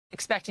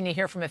expecting to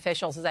hear from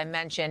officials, as I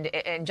mentioned,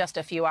 in just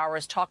a few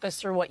hours. Talk us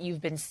through what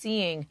you've been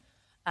seeing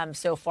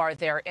so far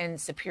there in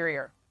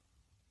Superior.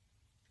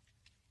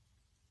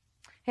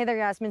 Hey there,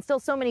 Yasmin. Still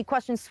so many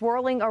questions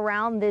swirling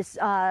around this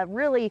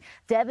really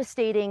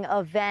devastating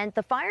event.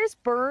 The fires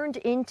burned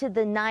into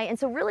the night. And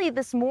so really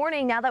this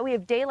morning, now that we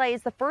have daylight,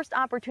 is the first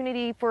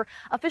opportunity for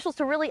officials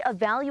to really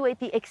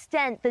evaluate the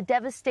extent, the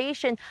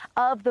devastation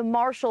of the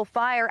Marshall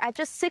Fire. At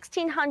just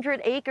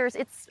 1,600 acres,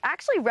 it's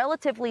actually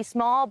relatively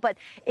small, but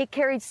it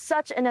carried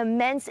such an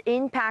immense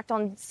impact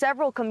on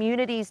several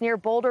communities near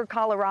Boulder,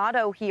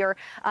 Colorado here.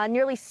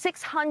 Nearly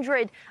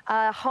 600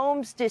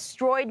 homes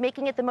destroyed,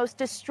 making it the most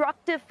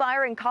destructive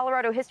fire in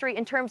Colorado history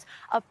in terms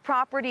of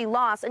property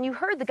loss. And you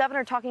heard the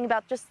governor talking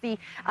about just the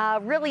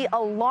really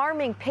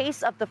alarming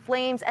pace of the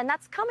flames, and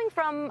that's coming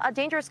from a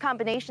dangerous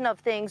combination of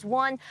things.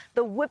 One,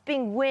 the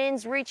whipping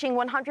winds reaching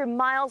 100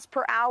 miles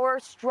per hour,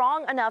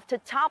 strong enough to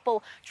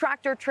topple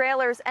tractor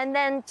trailers. And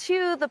then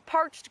two, the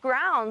parched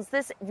grounds.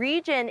 This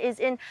region is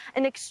in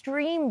an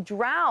extreme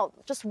drought,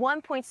 just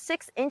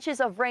 1.6 inches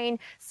of rain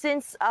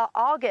since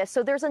August.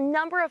 So there's a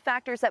number of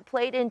factors that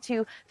played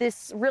into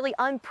this really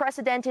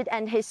unprecedented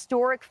and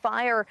historic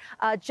fire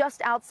just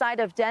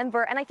outside of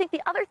Denver. And I think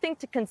the other thing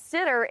to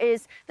consider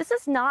is this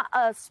is not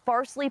a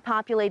sparsely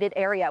populated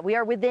area. We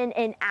are within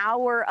an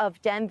hour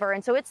of Denver,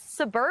 and so it's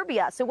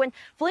suburbia. So when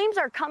flames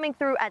are coming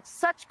through at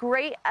such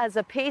great as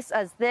a pace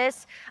as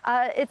this,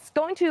 it's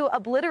going to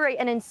obliterate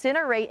and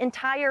incinerate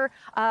entire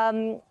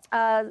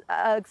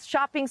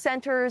shopping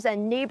centers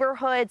and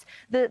neighborhoods.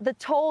 The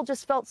toll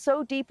just felt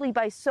so deeply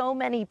by so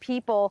many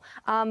people.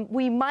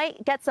 We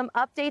might get some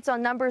updates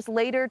on numbers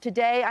later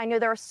today. I know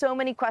there are so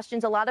many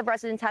questions. A lot of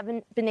residents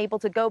haven't been able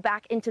to go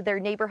back into their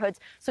neighborhoods.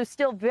 So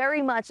still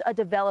very much a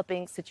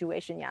developing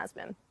situation,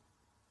 Yasmin.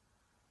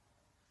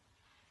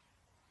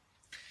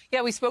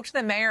 Yeah, we spoke to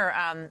the mayor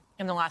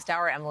in the last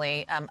hour,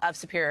 Emily, of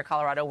Superior,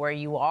 Colorado, where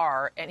you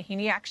are, and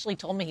he actually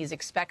told me he's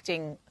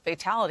expecting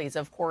fatalities.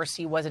 Of course,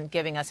 he wasn't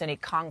giving us any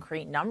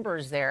concrete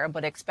numbers there,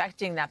 but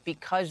expecting that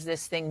because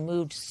this thing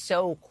moved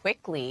so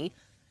quickly,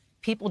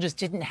 people just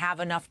didn't have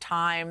enough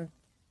time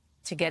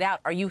to get out.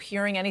 Are you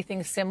hearing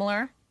anything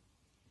similar?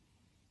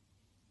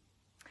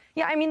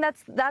 Yeah, I mean,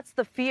 that's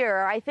the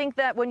fear. I think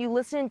that when you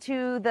listen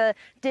to the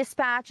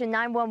dispatch and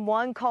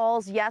 911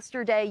 calls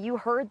yesterday, you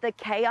heard the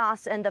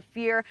chaos and the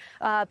fear,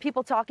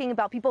 people talking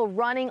about people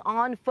running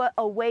on foot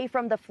away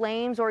from the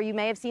flames, or you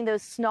may have seen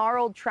those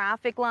snarled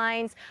traffic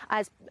lines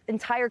as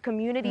entire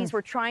communities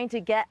were trying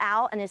to get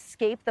out and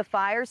escape the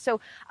fires.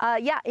 So,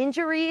 yeah,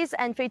 injuries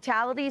and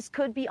fatalities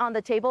could be on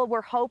the table.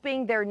 We're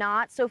hoping they're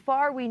not. So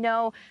far, we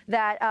know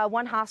that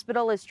one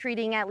hospital is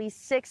treating at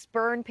least 6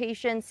 burn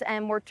patients,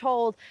 and we're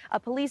told a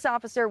police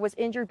officer was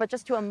injured, but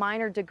just to a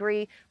minor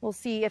degree. We'll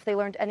see if they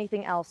learned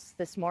anything else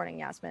this morning,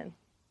 Yasmin.